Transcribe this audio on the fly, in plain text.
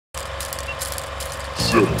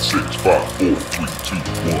7, 6, 5, 4, 3, 2,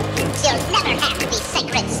 1. You'll never have the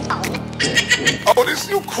sacred stone. Oh, this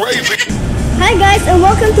you crazy. Hi guys, and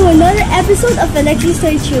welcome to another episode of Aleksi's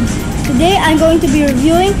ToyTube. Today I'm going to be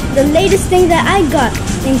reviewing the latest thing that I got.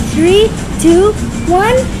 In 3, 2, 1.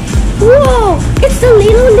 Whoa! It's the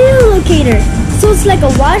Lilo Locator. So it's like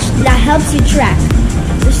a watch that helps you track.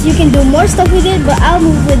 So you can do more stuff with it, but I'll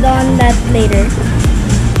move on that later.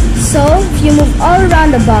 So if you move all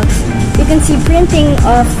around the box, you can see printing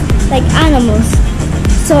of like animals.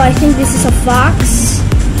 So I think this is a fox,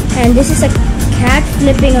 and this is a cat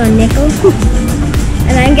flipping on a nickel.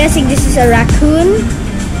 And I'm guessing this is a raccoon,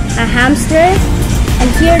 a hamster, and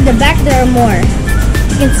here at the back there are more.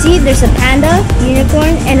 You can see there's a panda,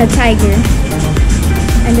 unicorn, and a tiger.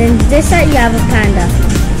 And then this side you have a panda.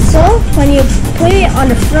 So when you put it on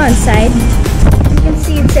the front side, you can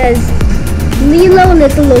see it says Lilo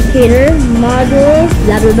Little Locator, model,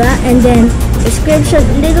 blah blah blah, and then description,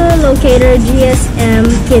 Little Locator GSM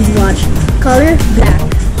Kids Watch, color black.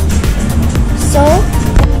 So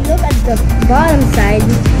when you look at the bottom side,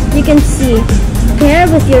 you can see pair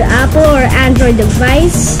with your Apple or Android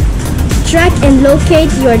device, track and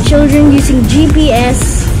locate your children using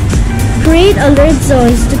GPS, create alert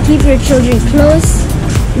zones to keep your children close,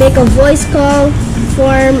 make a voice call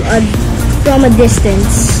from a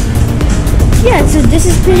distance. Yeah, so this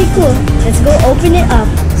is pretty cool. Let's go open it up.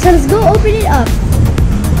 So let's go open it up.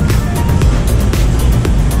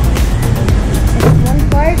 That's one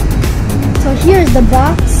part. So here's the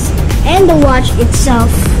box and the watch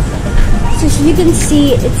itself. So you can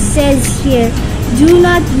see it says here, do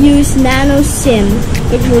not use nano SIM.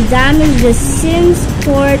 It will damage the SIM's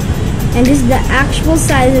port, and this is the actual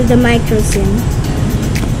size of the micro SIM.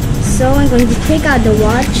 So I'm going to take out the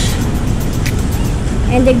watch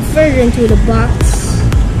and dig further into the box.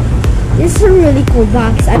 This is a really cool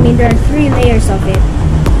box. I mean, there are 3 layers of it.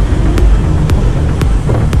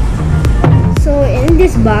 So in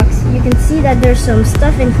this box, you can see that there's some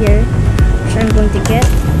stuff in here, which I'm going to get.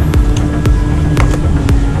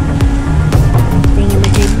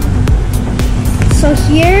 So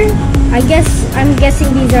here, I'm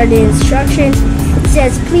guessing these are the instructions. It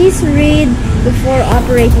says, please read before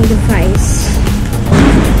operating device.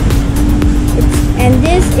 And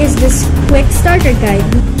this is the quick starter guide.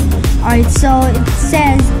 Alright, so it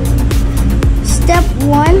says, step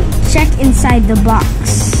 1, check inside the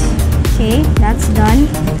box. Okay, that's done.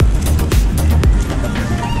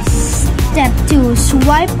 Step 2,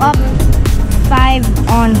 swipe up 5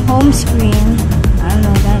 on home screen. I don't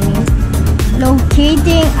know what that means.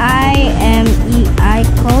 Locating IMEI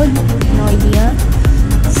code, no idea.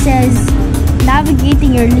 It says,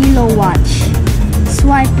 navigating your Lilo watch.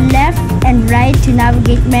 Swipe left and right to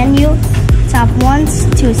navigate menu. Tap once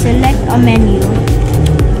to select a menu.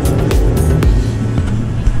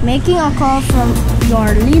 Making a call from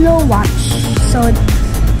your Lilo watch. So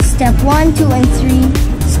step 1, 2, and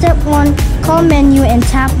 3. Step 1, call menu and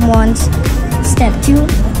tap once. Step 2,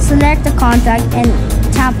 select the contact and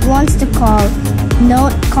tap once to call.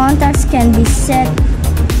 Note, contacts can be set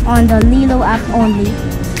on the Lilo app only.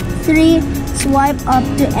 3, swipe up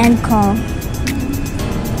to end call.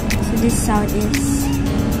 This is how it is.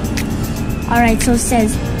 Alright, so it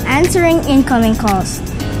says answering incoming calls.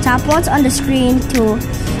 Tap once on the screen to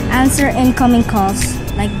answer incoming calls,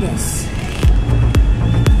 like this.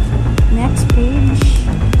 Next page.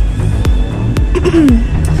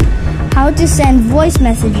 How to send voice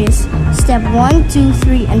messages. Step 1, 2,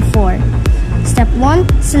 3, and 4. Step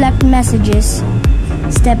 1, select messages.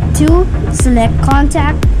 Step 2, select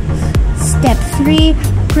contact. Step 3,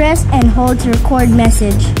 press and hold to record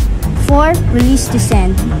message. 4, release to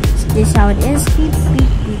send. So this is how it is. Beep, beep,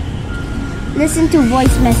 beep. Listen to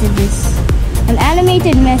voice messages. An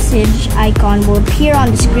animated message icon will appear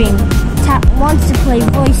on the screen. Tap once to play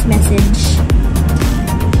voice message.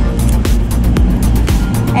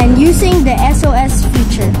 And using the SOS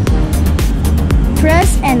feature,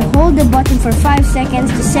 press and hold the button for 5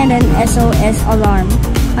 seconds to send an SOS alarm.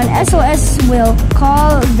 An SOS will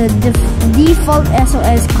call the default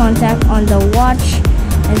SOS contact on the watch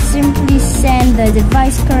and simply send the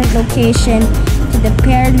device current location to the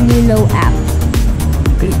paired Lilo app.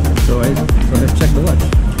 Okay, so let's check the watch.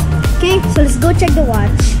 Okay, so let's go check the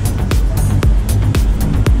watch.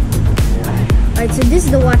 Alright, so this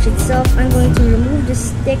is the watch itself. I'm going to remove the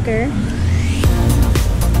sticker.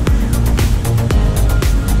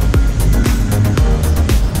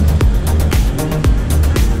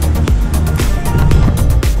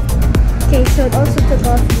 Okay, so it also took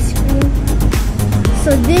off the screen.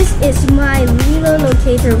 So this is my Lilo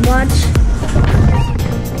Locator watch.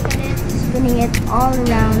 Spinning it all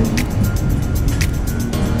around.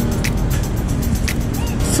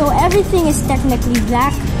 So everything is technically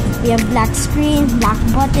black. We have black screen, black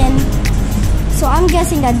button. So I'm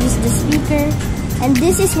guessing that this is the speaker, and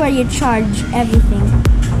this is where you charge everything.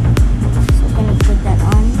 So I'm gonna put that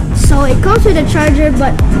on. So it comes with a charger,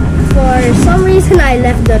 but for some reason I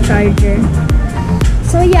left the charger.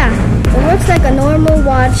 So yeah, it works like a normal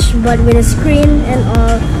watch, but with a screen and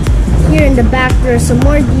all. Here in the back, there are some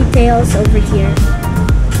more details over here.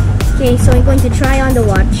 Okay, so I'm going to try on the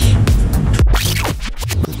watch.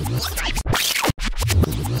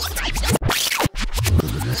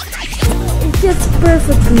 It fits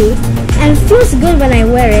perfectly and feels good when I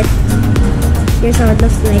wear it. Here's how it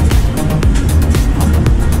looks like.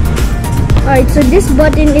 Alright, so this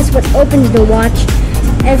button is what opens the watch.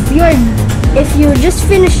 If you just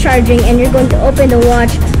finished charging and you're going to open the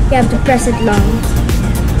watch, you have to press it long.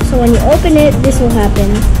 So when you open it, this will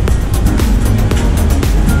happen.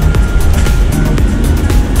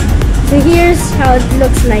 So here's how it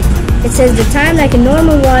looks like. It says the time like a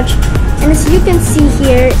normal watch, and as you can see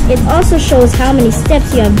here, it also shows how many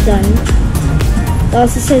steps you have done. It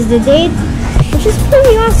also says the date, which is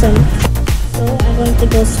pretty awesome. So I'm going to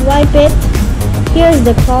go swipe it. Here's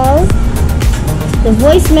the call, the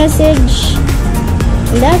voice message,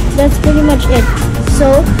 and that's pretty much it.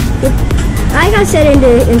 So like I said in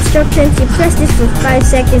the instructions, you press this for 5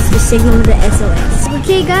 seconds to signal the SOS.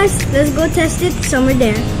 Okay guys, let's go test it somewhere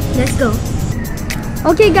there. Let's go.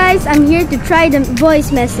 Okay guys, I'm here to try the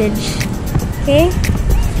voice message. Okay.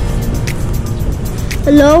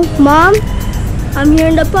 Hello, Mom? I'm here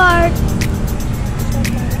in the park.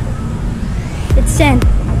 It's sent.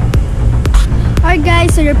 Alright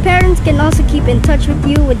guys, so your parents can also keep in touch with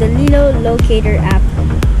you with the Lilo Locator app.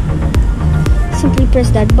 Simply press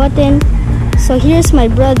that button. So here's my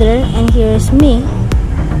brother and here's me.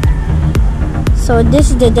 So this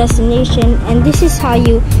is the destination, and this is how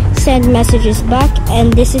you send messages back,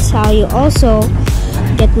 and this is how you also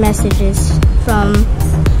get messages from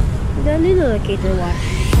the Lilo Locator watch.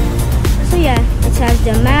 So yeah, it has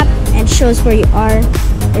the map and shows where you are.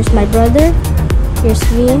 There's my brother, here's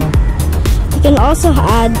me. You can also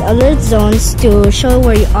add alert zones to show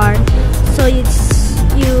where you are. So you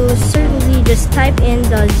certainly just type in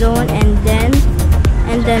the zone, and then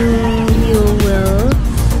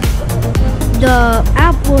the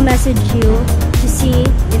app will message you to see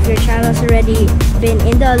if your child has already been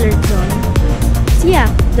in the alert zone. So yeah,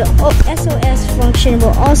 the SOS function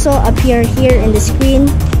will also appear here in the screen.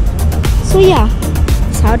 So yeah,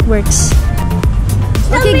 that's how it works.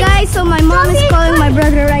 Okay guys, so my mom is calling my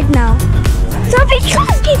brother right now. Stop it,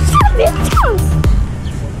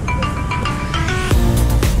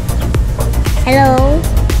 hello?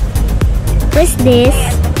 Who's this?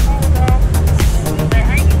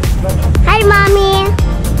 Hi, Mommy.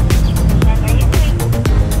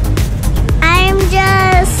 I'm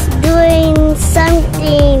just doing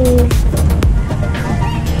something.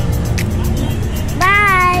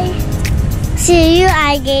 Bye. See you,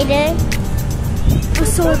 alligator.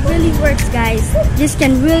 So it really works, guys. This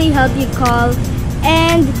can really help you call,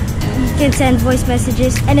 and you can send voice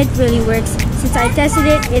messages, and it really works. Since I tested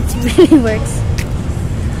it, it really works.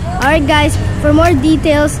 Alright guys, for more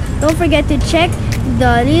details, don't forget to check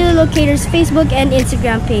the Lilo Locator's Facebook and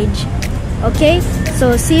Instagram page. Okay,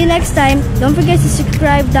 so see you next time. Don't forget to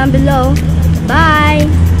subscribe down below. Bye!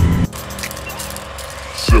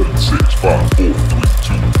 7, 6, 5, 4, 3, 2,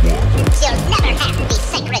 1. You'll never have the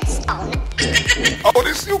sacred stone. Oh,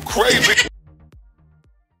 this you crazy.